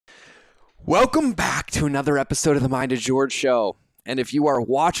Welcome back to another episode of the Mind of George Show. And if you are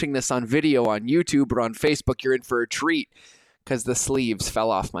watching this on video on YouTube or on Facebook, you're in for a treat because the sleeves fell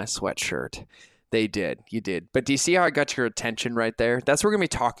off my sweatshirt. They did. You did. But do you see how I got your attention right there? That's what we're going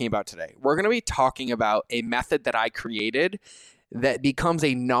to be talking about today. We're going to be talking about a method that I created that becomes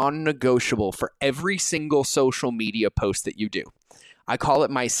a non-negotiable for every single social media post that you do. I call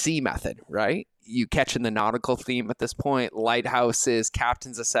it my SEAA method, right? You catching the nautical theme at this point, lighthouses,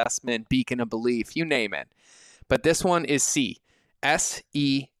 captain's assessment, beacon of belief, you name it. But this one is SEAA,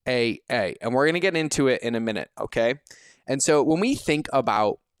 S-E-A-A, and we're going to get into it in a minute, okay? And so when we think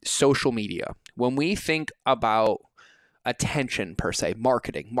about social media, when we think about attention per se,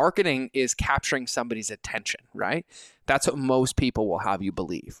 marketing is capturing somebody's attention, right? That's what most people will have you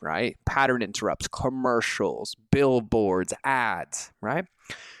believe, right? Pattern interrupts, commercials, billboards, ads, right?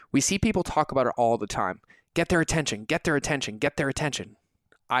 We see people talk about it all the time. Get their attention, get their attention, get their attention.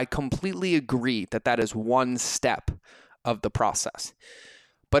 I completely agree that that is one step of the process.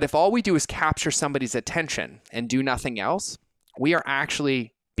 But if all we do is capture somebody's attention and do nothing else, we are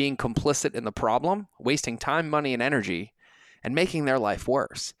actually being complicit in the problem, wasting time, money, and energy, and making their life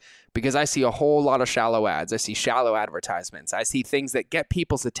worse. Because I see a whole lot of shallow ads. I see shallow advertisements. I see things that get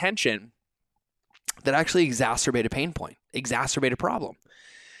people's attention that actually exacerbate a pain point, exacerbate a problem.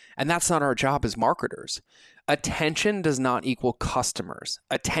 And that's not our job as marketers. Attention does not equal customers.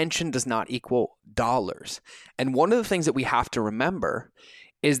 Attention does not equal dollars. And one of the things that we have to remember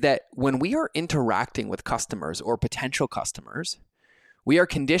is that when we are interacting with customers or potential customers, we are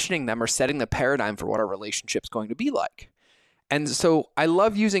conditioning them or setting the paradigm for what our relationship's going to be like. And so I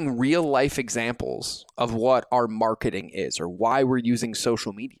love using real life examples of what our marketing is or why we're using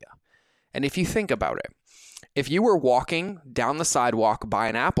social media. And if you think about it, if you were walking down the sidewalk by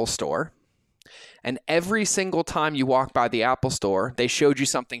an Apple store, and every single time you walk by the Apple store, they showed you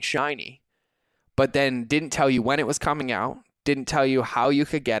something shiny, but then didn't tell you when it was coming out, didn't tell you how you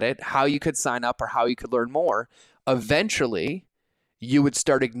could get it, how you could sign up, or how you could learn more, eventually you would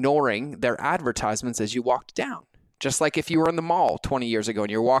start ignoring their advertisements as you walked down. Just like if you were in the mall 20 years ago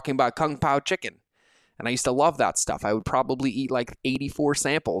and you're walking by Kung Pao Chicken. And I used to love that stuff. I would probably eat like 84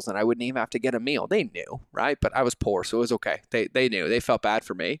 samples and I wouldn't even have to get a meal. They knew, right? But I was poor, so it was okay. They knew. They felt bad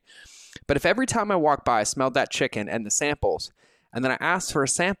for me. But if every time I walked by, I smelled that chicken and the samples, and then I asked for a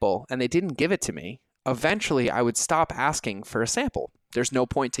sample and they didn't give it to me, eventually I would stop asking for a sample. There's no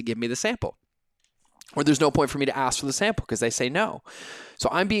point to give me the sample. Or there's no point for me to ask for the sample because they say no. So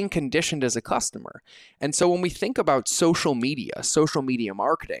I'm being conditioned as a customer. And so when we think about social media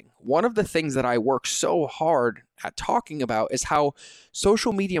marketing, one of the things that I work so hard at talking about is how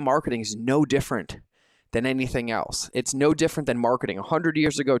social media marketing is no different than anything else. It's no different than marketing 100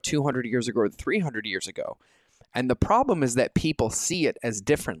 years ago, 200 years ago, or 300 years ago. And the problem is that people see it as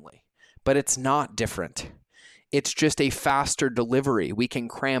differently, but it's not different. It's just a faster delivery. We can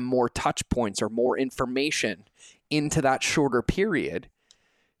cram more touch points or more information into that shorter period,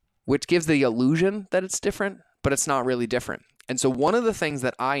 which gives the illusion that it's different, but it's not really different. And so one of the things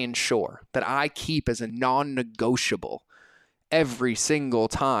that I ensure, that I keep as a non-negotiable every single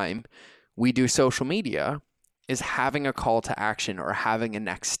time we do social media is having a call to action or having a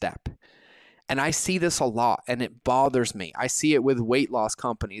next step. And I see this a lot and it bothers me. I see it with weight loss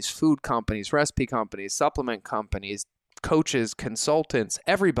companies, food companies, recipe companies, supplement companies, coaches, consultants,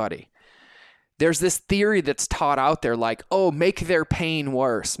 everybody. There's this theory that's taught out there like, oh, make their pain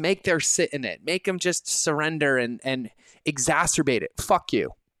worse, make their sit in it, make them just surrender and exacerbate it. Fuck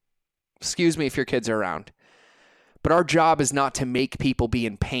you. Excuse me if your kids are around. But our job is not to make people be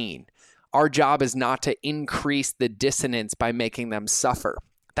in pain. Our job is not to increase the dissonance by making them suffer.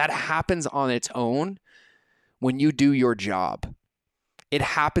 That happens on its own when you do your job. It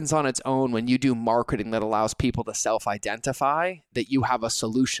happens on its own when you do marketing that allows people to self-identify that you have a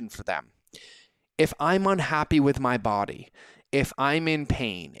solution for them. If I'm unhappy with my body, if I'm in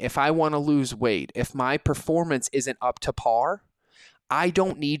pain, if I want to lose weight, if my performance isn't up to par, I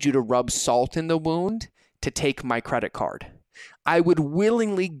don't need you to rub salt in the wound to take my credit card. I would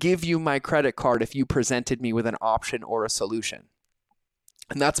willingly give you my credit card if you presented me with an option or a solution.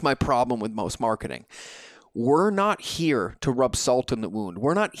 And that's my problem with most marketing. We're not here to rub salt in the wound.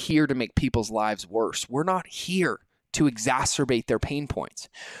 We're not here to make people's lives worse. We're not here to exacerbate their pain points.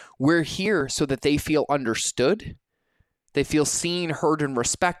 We're here so that they feel understood, they feel seen, heard, and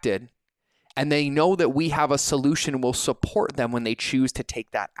respected, and they know that we have a solution and will support them when they choose to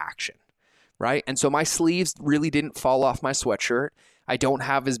take that action, right? And so my sleeves really didn't fall off my sweatshirt. I don't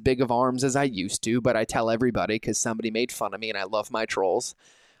have as big of arms as I used to, but I tell everybody because somebody made fun of me and I love my trolls.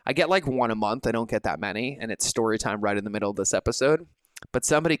 I get like one a month. I don't get that many, and it's story time right in the middle of this episode. But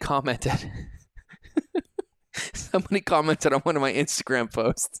somebody commented on one of my Instagram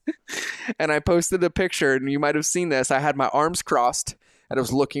posts, and I posted a picture, and you might have seen this. I had my arms crossed and I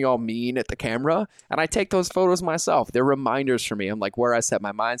was looking all mean at the camera, and I take those photos myself. They're reminders for me. I'm like, where I set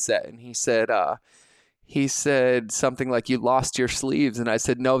my mindset. And he said something like, you lost your sleeves. And I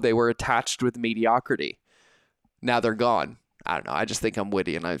said, no, they were attached with mediocrity. Now they're gone. I don't know. I just think I'm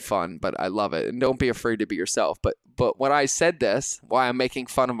witty and I'm fun, but I love it. And don't be afraid to be yourself. But when I said this, why I'm making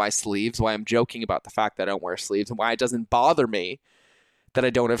fun of my sleeves, why I'm joking about the fact that I don't wear sleeves, and why it doesn't bother me that I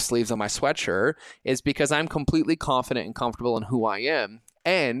don't have sleeves on my sweatshirt, is because I'm completely confident and comfortable in who I am.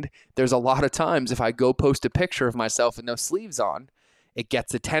 And there's a lot of times if I go post a picture of myself with no sleeves on, it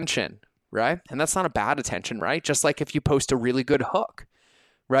gets attention, right? And that's not a bad attention, right? Just like if you post a really good hook,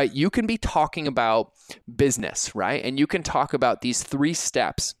 right? You can be talking about business, right? And you can talk about these 3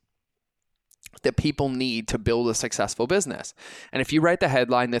 steps that people need to build a successful business. And if you write the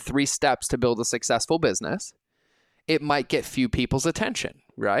headline, the 3 steps to build a successful business, it might get few people's attention,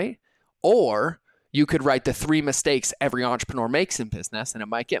 right? Or you could write the 3 mistakes every entrepreneur makes in business, and it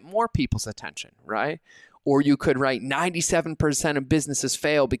might get more people's attention, right? Or you could write 97% of businesses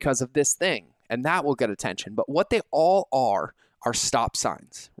fail because of this thing, and that will get attention. But what they all are stop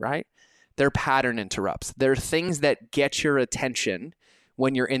signs, right? They're pattern interrupts. They're things that get your attention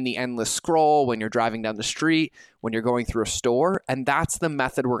when you're in the endless scroll, when you're driving down the street, when you're going through a store. And that's the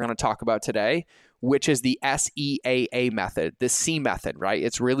method we're going to talk about today, which is the SEAA method, the C method, right?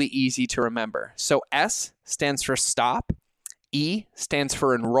 It's really easy to remember. So S stands for stop, E stands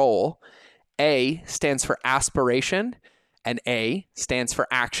for enroll, A stands for aspiration, and A stands for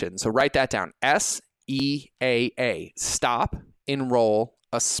action. So write that down. SEAA, stop, enroll,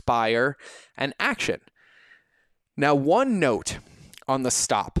 aspire, and action. Now, one note on the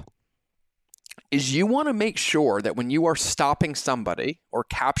stop is you want to make sure that when you are stopping somebody or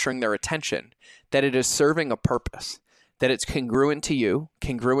capturing their attention, that it is serving a purpose, that it's congruent to you,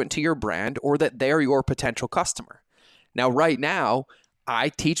 congruent to your brand, or that they're your potential customer. Now, right now, I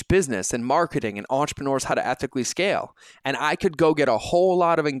teach business and marketing and entrepreneurs how to ethically scale, and I could go get a whole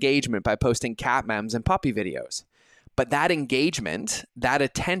lot of engagement by posting cat memes and puppy videos. But that engagement, that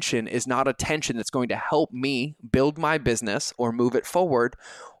attention is not attention that's going to help me build my business or move it forward,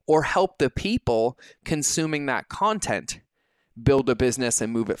 or help the people consuming that content build a business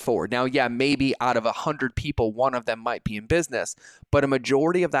and move it forward. Now, yeah, maybe out of 100 people, one of them might be in business, but a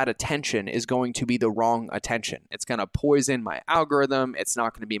majority of that attention is going to be the wrong attention. It's going to poison my algorithm. It's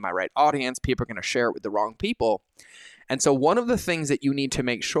not going to be my right audience. People are going to share it with the wrong people. And so one of the things that you need to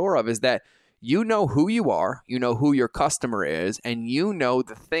make sure of is that you know who you are, you know who your customer is, and you know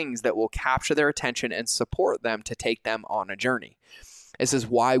the things that will capture their attention and support them to take them on a journey. This is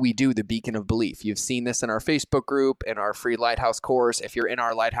why we do the Beacon of Belief. You've seen this in our Facebook group, in our free Lighthouse course. If you're in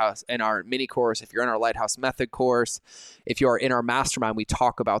our Lighthouse, in our mini course, if you're in our Lighthouse Method course, if you are in our mastermind, we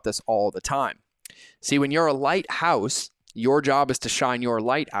talk about this all the time. See, when you're a lighthouse, your job is to shine your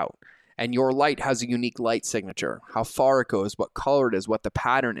light out. And your light has a unique light signature, how far it goes, what color it is, what the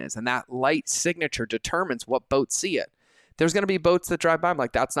pattern is. And that light signature determines what boats see it. There's going to be boats that drive by. I'm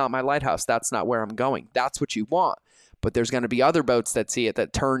like, that's not my lighthouse. That's not where I'm going. That's what you want. But there's going to be other boats that see it,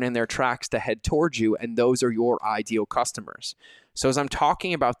 that turn in their tracks to head towards you, and those are your ideal customers. So as I'm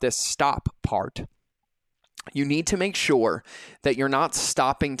talking about this stop part, you need to make sure that you're not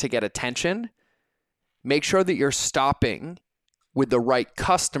stopping to get attention. Make sure that you're stopping with the right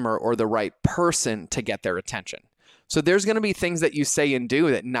customer or the right person to get their attention. So there's going to be things that you say and do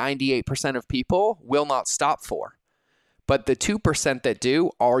that 98% of people will not stop for. But the 2% that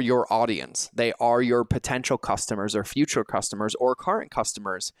do are your audience. They are your potential customers or future customers or current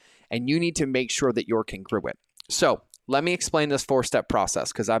customers. And you need to make sure that you're congruent. So let me explain this 4-step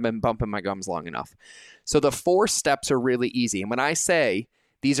process because I've been bumping my gums long enough. So the 4 steps are really easy. And when I say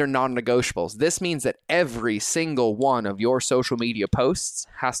these are non-negotiables, this means that every single one of your social media posts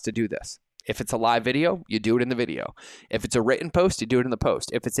has to do this. If it's a live video, you do it in the video. If it's a written post, you do it in the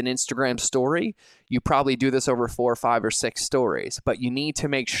post. If it's an Instagram story, you probably do this over 4, 5, or 6 stories. But you need to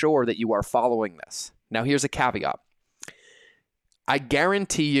make sure that you are following this. Now, here's a caveat. I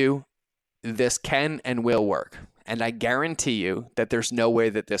guarantee you this can and will work. And I guarantee you that there's no way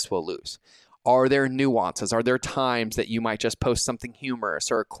that this will lose. Are there nuances? Are there times that you might just post something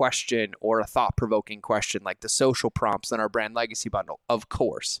humorous or a question or a thought-provoking question like the social prompts in our brand legacy bundle? Of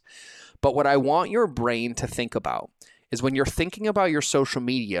course. But what I want your brain to think about is when you're thinking about your social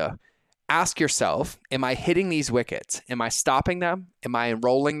media, ask yourself, am I hitting these wickets? Am I stopping them? Am I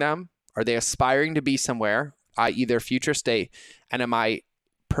enrolling them? Are they aspiring to be somewhere, i.e. their future state? And am I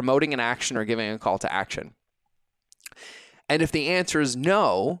promoting an action or giving a call to action? And if the answer is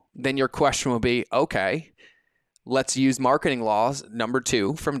no, then your question will be, okay, let's use marketing laws. Number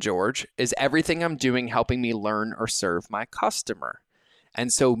 2 from George, is everything I'm doing helping me learn or serve my customer?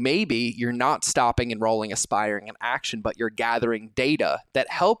 And so maybe you're not stopping, enrolling, aspiring, and action, but you're gathering data that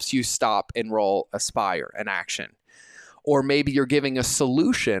helps you stop, enroll, aspire, and action. Or maybe you're giving a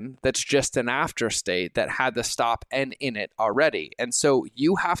solution that's just an after state that had the stop and in it already. And so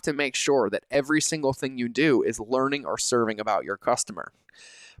you have to make sure that every single thing you do is learning or serving about your customer.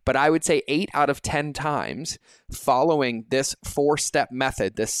 But I would say 8 out of 10 times following this 4-step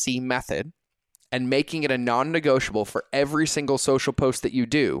method, this C method, and making it a non-negotiable for every single social post that you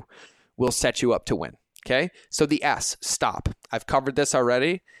do will set you up to win. Okay? So the S, stop. I've covered this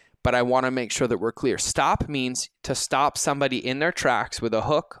already, but I want to make sure that we're clear. Stop means to stop somebody in their tracks with a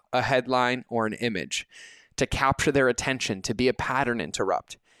hook, a headline, or an image, to capture their attention, to be a pattern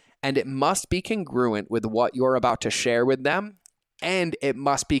interrupt. And it must be congruent with what you're about to share with them, and it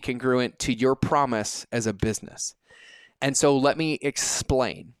must be congruent to your promise as a business. And so let me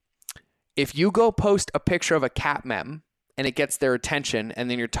explain. If you go post a picture of a cat meme and it gets their attention, and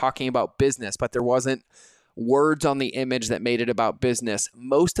then you're talking about business, but there wasn't words on the image that made it about business,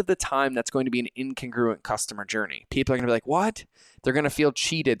 most of the time that's going to be an incongruent customer journey. People are going to be like, what? They're going to feel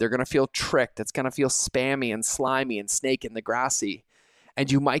cheated. They're going to feel tricked. It's going to feel spammy and slimy and snake in the grassy. And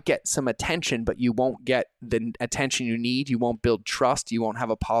you might get some attention, but you won't get the attention you need. You won't build trust. You won't have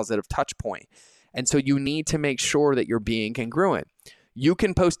a positive touch point. And so you need to make sure that you're being congruent. You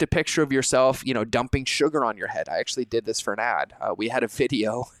can post a picture of yourself, dumping sugar on your head. I actually did this for an ad. We had a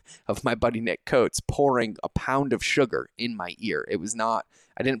video of my buddy Nick Coates pouring a pound of sugar in my ear. It was not,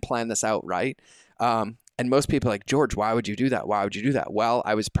 I didn't plan this out right. And most people are like, George, why would you do that? Why would you do that? Well,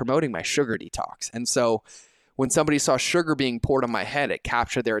 I was promoting my sugar detox. And so when somebody saw sugar being poured on my head, it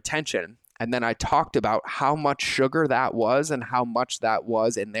captured their attention. And then I talked about how much sugar that was and how much that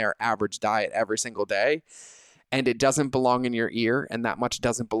was in their average diet every single day. And it doesn't belong in your ear, and that much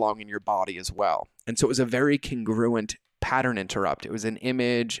doesn't belong in your body as well. And so it was a very congruent pattern interrupt. It was an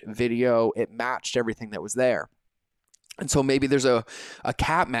image, video, it matched everything that was there. And so maybe there's a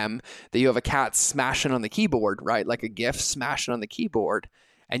cat meme that you have a cat smashing on the keyboard, right? Like a GIF smashing on the keyboard.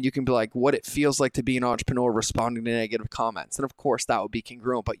 And you can be like, what it feels like to be an entrepreneur responding to negative comments. And of course, that would be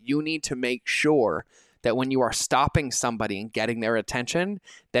congruent. But you need to make sure that when you are stopping somebody and getting their attention,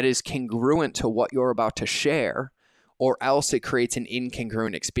 that is congruent to what you're about to share, or else it creates an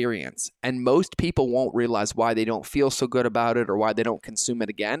incongruent experience. And most people won't realize why they don't feel so good about it or why they don't consume it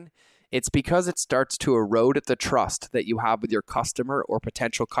again. It's because it starts to erode at the trust that you have with your customer or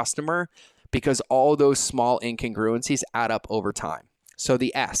potential customer, because all those small incongruencies add up over time. So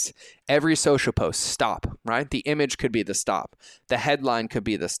the S, every social post, stop, right? The image could be the stop. The headline could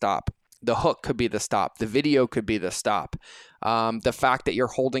be the stop. The hook could be the stop. The video could be the stop. The fact that you're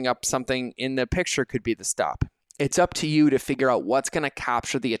holding up something in the picture could be the stop. It's up to you to figure out what's going to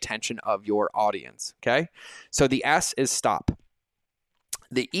capture the attention of your audience, okay? So the S is stop.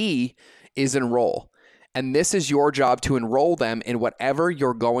 The E is enroll. And this is your job to enroll them in whatever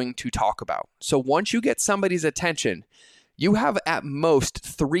you're going to talk about. So once you get somebody's attention, you have at most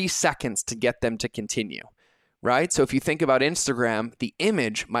 3 seconds to get them to continue. Right? So if you think about Instagram, the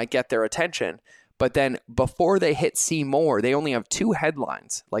image might get their attention, but then before they hit see more, they only have 2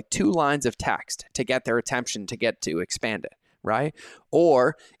 headlines, like 2 lines of text to get their attention to get to expand it, right?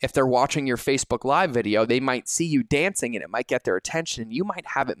 Or if they're watching your Facebook Live video, they might see you dancing and it might get their attention. You might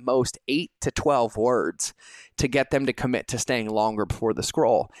have at most 8 to 12 words to get them to commit to staying longer before the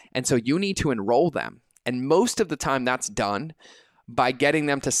scroll. And so you need to enroll them. And most of the time that's done by getting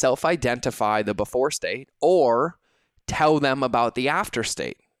them to self-identify the before state or tell them about the after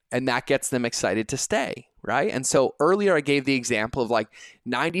state. And that gets them excited to stay, right? And so earlier I gave the example of like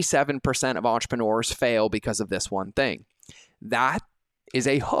 97% of entrepreneurs fail because of this one thing. That is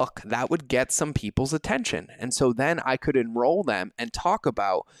a hook that would get some people's attention. And so then I could enroll them and talk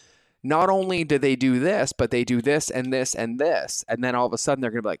about not only do they do this, but they do this and this and this. And then all of a sudden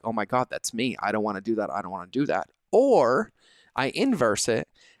they're going to be like, oh my God, that's me. I don't want to do that. I don't want to do that. Or I inverse it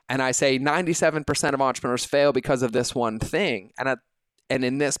and I say 97% of entrepreneurs fail because of this one thing. And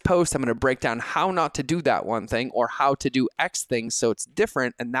in this post, I'm going to break down how not to do that one thing or how to do X things so it's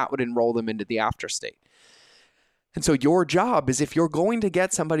different, and that would enroll them into the after state. And so your job is, if you're going to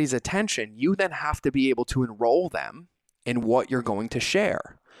get somebody's attention, you then have to be able to enroll them in what you're going to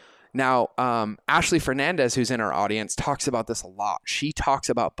share. Now, Ashley Fernandez, who's in our audience, talks about this a lot. She talks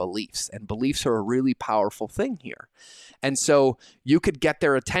about beliefs, and beliefs are a really powerful thing here. And so you could get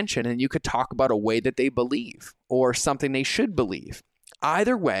their attention and you could talk about a way that they believe or something they should believe.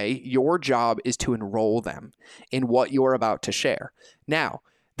 Either way, your job is to enroll them in what you're about to share. Now,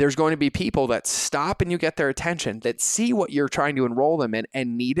 there's going to be people that stop and you get their attention, that see what you're trying to enroll them in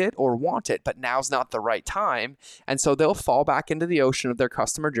and need it or want it, but now's not the right time. And so they'll fall back into the ocean of their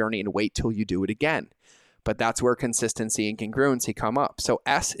customer journey and wait till you do it again. But that's where consistency and congruency come up. So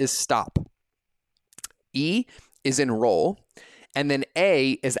S is stop. E is enroll. And then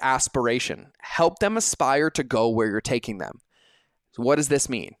A is aspiration. Help them aspire to go where you're taking them. So what does this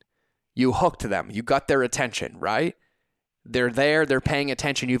mean? You hooked them. You got their attention, right? They're there, they're paying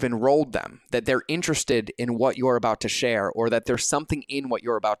attention, you've enrolled them, that they're interested in what you're about to share, or that there's something in what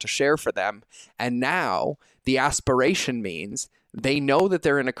you're about to share for them. And now the aspiration means they know that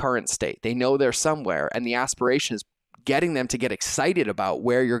they're in a current state. They know they're somewhere, and the aspiration is getting them to get excited about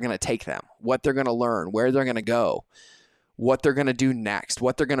where you're going to take them, what they're going to learn, where they're going to go, what they're going to do next,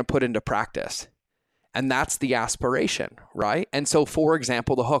 what they're going to put into practice. And that's the aspiration, right? And so, for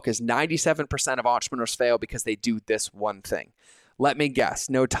example, the hook is 97% of entrepreneurs fail because they do this one thing. Let me guess,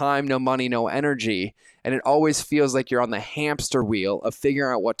 no time, no money, no energy. And it always feels like you're on the hamster wheel of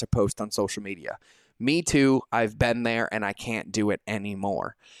figuring out what to post on social media. Me too, I've been there and I can't do it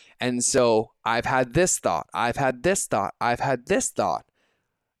anymore. And so I've had this thought, I've had this thought, I've had this thought.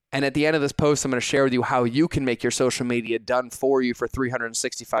 And at the end of this post, I'm going to share with you how you can make your social media done for you for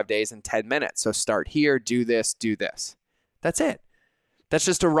 365 days in 10 minutes. So start here, do this, do this. That's it. That's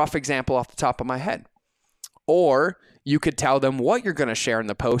just a rough example off the top of my head. Or you could tell them what you're going to share in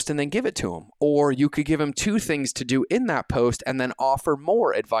the post and then give it to them. Or you could give them 2 things to do in that post and then offer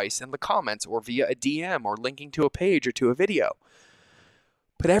more advice in the comments or via a DM or linking to a page or to a video.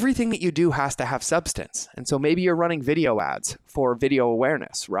 But everything that you do has to have substance. And so maybe you're running video ads for video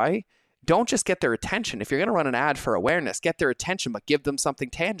awareness, right? Don't just get their attention. If you're going to run an ad for awareness, get their attention, but give them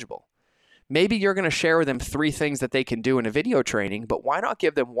something tangible. Maybe you're going to share with them 3 things that they can do in a video training, but why not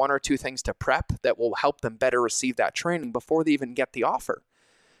give them 1 or 2 things to prep that will help them better receive that training before they even get the offer?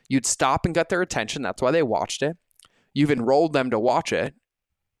 You'd stop and get their attention. That's why they watched it. You've enrolled them to watch it.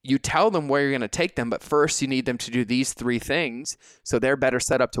 You tell them where you're going to take them, but first you need them to do these 3 things so they're better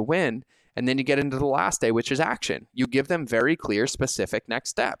set up to win. And then you get into the last day, which is action. You give them very clear, specific next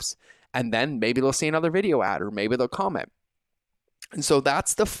steps. And then maybe they'll see another video ad or maybe they'll comment. And so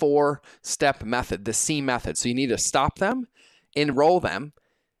that's the 4-step method, the C method. So you need to stop them, enroll them,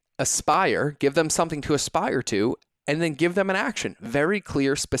 aspire, give them something to aspire to, and then give them an action. Very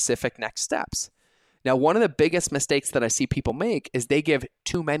clear, specific next steps. Now, one of the biggest mistakes that I see people make is they give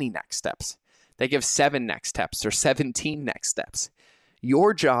too many next steps. They give 7 next steps or 17 next steps.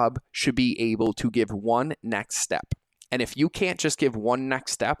 Your job should be able to give 1 next step. And if you can't just give 1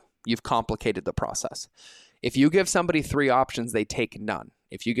 next step, you've complicated the process. If you give somebody 3 options, they take none.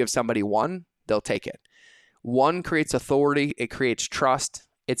 If you give somebody 1, they'll take it. 1 creates authority. It creates trust.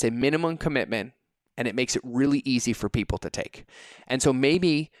 It's a minimum commitment, and it makes it really easy for people to take. And so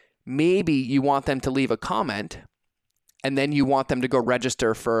maybe you want them to leave a comment and then you want them to go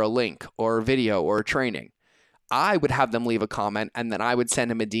register for a link or a video or a training. I would have them leave a comment and then I would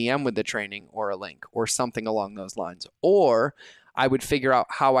send them a DM with the training or a link or something along those lines. Or I would figure out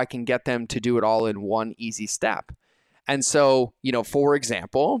how I can get them to do it all in 1 easy step. And so, for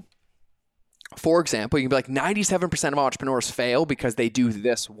example, you can be like 97% of entrepreneurs fail because they do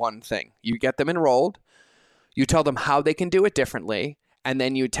this one thing. You get them enrolled, you tell them how they can do it differently, and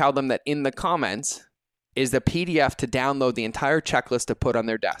then you tell them that in the comments is the PDF to download the entire checklist to put on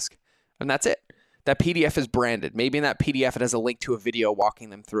their desk. And that's it. That PDF is branded. Maybe in that PDF it has a link to a video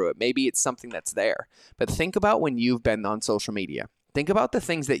walking them through it. Maybe it's something that's there. But think about when you've been on social media. Think about the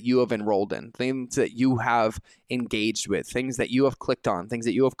things that you have enrolled in, things that you have engaged with, things that you have clicked on, things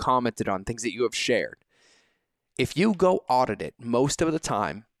that you have commented on, things that you have shared. If you go audit it, most of the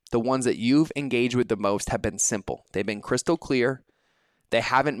time, the ones that you've engaged with the most have been simple. They've been crystal clear. They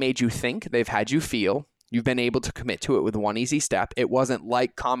haven't made you think, they've had you feel. You've been able to commit to it with 1 easy step. It wasn't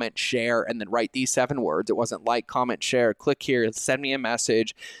like, comment, share, and then write these 7 words. It wasn't like, comment, share, click here, send me a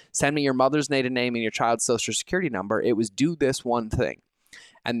message, send me your mother's maiden name and your child's social security number. It was do this one thing.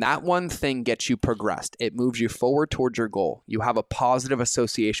 And that one thing gets you progressed. It moves you forward towards your goal. You have a positive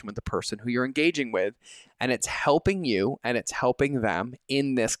association with the person who you're engaging with, and it's helping you and it's helping them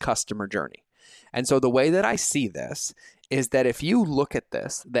in this customer journey. And so the way that I see this is that if you look at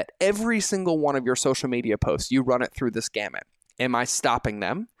this, that every single one of your social media posts, you run it through this gamut. Am I stopping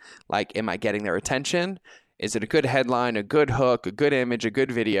them? Like, am I getting their attention? Is it a good headline, a good hook, a good image, a good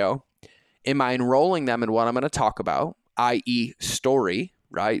video? Am I enrolling them in what I'm going to talk about, i.e. story,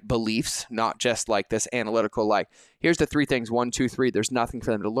 right? Beliefs, not just like this analytical, like, here's the 3 things, 1, 2, 3. There's nothing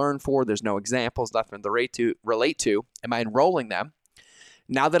for them to learn for. There's no examples, nothing to relate to. Am I enrolling them?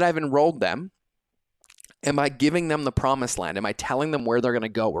 Now that I've enrolled them, am I giving them the promised land? Am I telling them where they're going to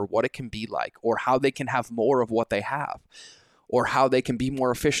go or what it can be like or how they can have more of what they have or how they can be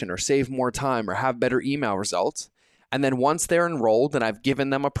more efficient or save more time or have better email results? And then once they're enrolled and I've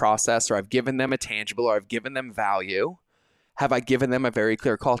given them a process or I've given them a tangible or I've given them value, have I given them a very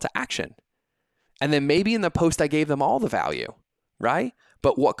clear call to action? And then maybe in the post I gave them all the value, right?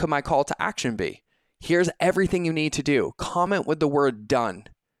 But what could my call to action be? Here's everything you need to do. Comment with the word done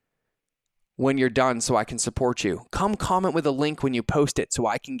when you're done so I can support you. Come comment with a link when you post it so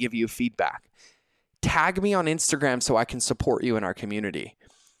I can give you feedback. Tag me on Instagram so I can support you in our community.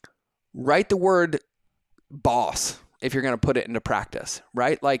 Write the word boss if you're going to put it into practice,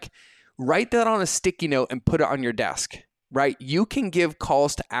 right? Like write that on a sticky note and put it on your desk, right? You can give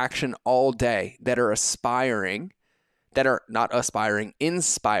calls to action all day that are aspiring, that are not aspiring,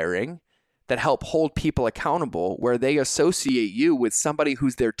 inspiring, that help hold people accountable where they associate you with somebody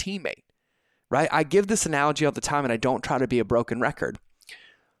who's their teammate, right? I give this analogy all the time and I don't try to be a broken record,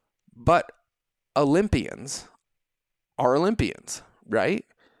 but Olympians are Olympians, right?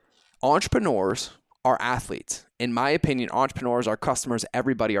 Entrepreneurs are athletes. In my opinion, entrepreneurs, our customers,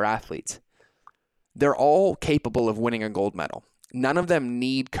 everybody are athletes. They're all capable of winning a gold medal. None of them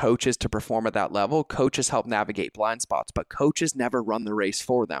need coaches to perform at that level. Coaches help navigate blind spots, but coaches never run the race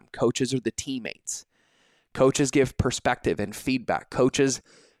for them. Coaches are the teammates. Coaches give perspective and feedback. Coaches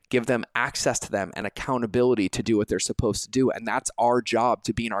give them access to them and accountability to do what they're supposed to do. And that's our job,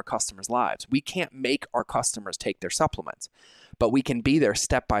 to be in our customers' lives. We can't make our customers take their supplements, but we can be there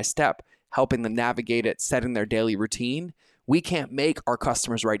step by step, helping them navigate it, setting their daily routine. We can't make our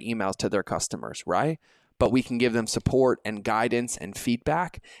customers write emails to their customers, right? But we can give them support and guidance and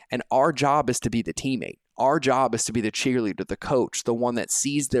feedback. And our job is to be the teammate. Our job is to be the cheerleader, the coach, the one that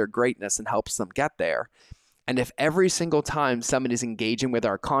sees their greatness and helps them get there. And if every single time somebody's engaging with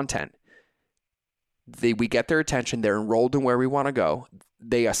our content, we get their attention, they're enrolled in where we want to go,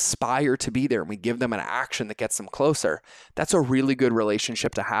 they aspire to be there, and we give them an action that gets them closer, that's a really good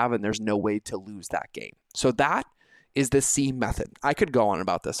relationship to have, and there's no way to lose that game. So that is the SEAA method. I could go on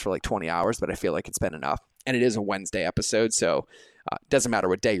about this for like 20 hours, but I feel like it's been enough. And it is a Wednesday episode, so it doesn't matter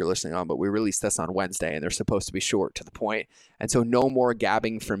what day you're listening on, but we release this on Wednesday, and they're supposed to be short, to the point. And so no more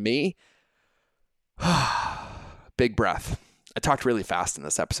gabbing from me. Big breath. I talked really fast in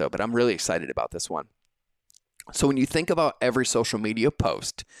this episode, but I'm really excited about this one. So when you think about every social media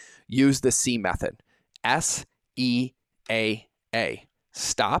post, use the SEAA method. SEAA.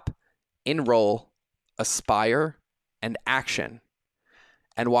 Stop, enroll, aspire, and action.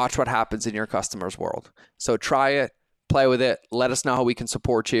 And watch what happens in your customer's world. So try it, play with it, let us know how we can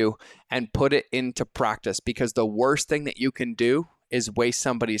support you, and put it into practice, because the worst thing that you can do is waste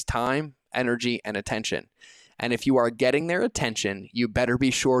somebody's time, energy, and attention. And if you are getting their attention, you better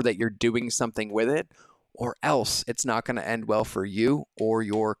be sure that you're doing something with it, or else it's not going to end well for you or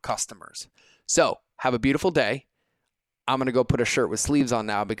your customers. So have a beautiful day. I'm going to go put a shirt with sleeves on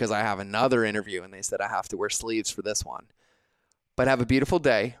now because I have another interview and they said I have to wear sleeves for this one. But have a beautiful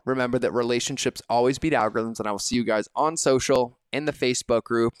day. Remember that relationships always beat algorithms, and I will see you guys on social, in the Facebook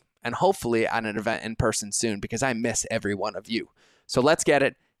group, and hopefully at an event in person soon, because I miss every one of you. So let's get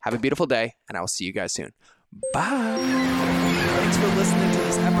it. Have a beautiful day, and I will see you guys soon. Bye. Thanks for listening to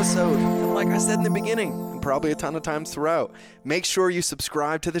this episode. And like I said in the beginning, and probably a ton of times throughout, make sure you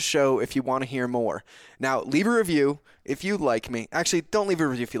subscribe to the show if you want to hear more. Now, leave a review if you like me. Actually, don't leave a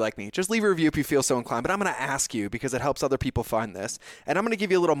review if you like me. Just leave a review if you feel so inclined. But I'm going to ask you, because it helps other people find this. And I'm going to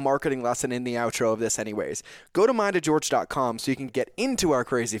give you a little marketing lesson in the outro of this anyways. Go to mindofgeorge.com so you can get into our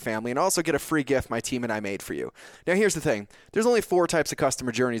crazy family and also get a free gift my team and I made for you. Now, here's the thing. There's only 4 types of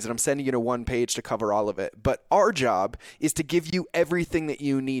customer journeys, and I'm sending you to one page to cover all of it. But our job is to give you everything that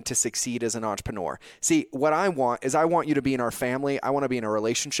you need to succeed as an entrepreneur. See, what I want is I want you to be in our family. I want to be in a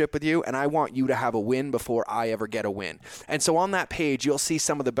relationship with you, and I want you to have a win before I ever get a win. And so on that page, you'll see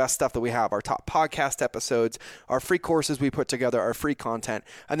some of the best stuff that we have, our top podcast episodes, our free courses we put together, our free content.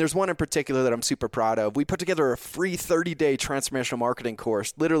 And there's one in particular that I'm super proud of. We put together a free 30-day transformational marketing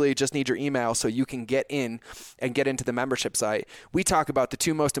course. Literally just need your email so you can get in and get into the membership site. We talk about the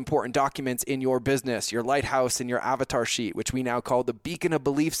 2 most important documents in your business, your lighthouse and your avatar sheet, which we now call the beacon of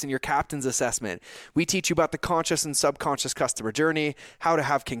beliefs in your captain's assessment. We teach teach you about the conscious and subconscious customer journey, how to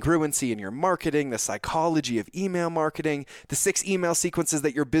have congruency in your marketing, the psychology of email marketing, the 6 email sequences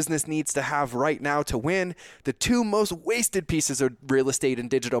that your business needs to have right now to win, the 2 most wasted pieces of real estate and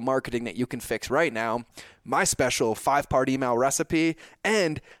digital marketing that you can fix right now, my special 5-part email recipe,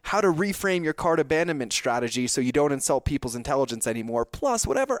 and how to reframe your cart abandonment strategy so you don't insult people's intelligence anymore, plus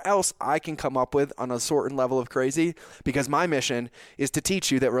whatever else I can come up with on a certain level of crazy, because my mission is to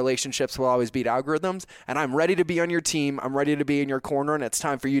teach you that relationships will always beat algorithms, and I'm ready to be on your team, I'm ready to be in your corner, and it's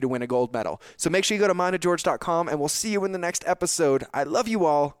time for you to win a gold medal. So make sure you go to mindofgeorge.com, and we'll see you in the next episode. I love you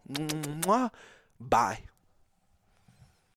all. Mwah. Bye.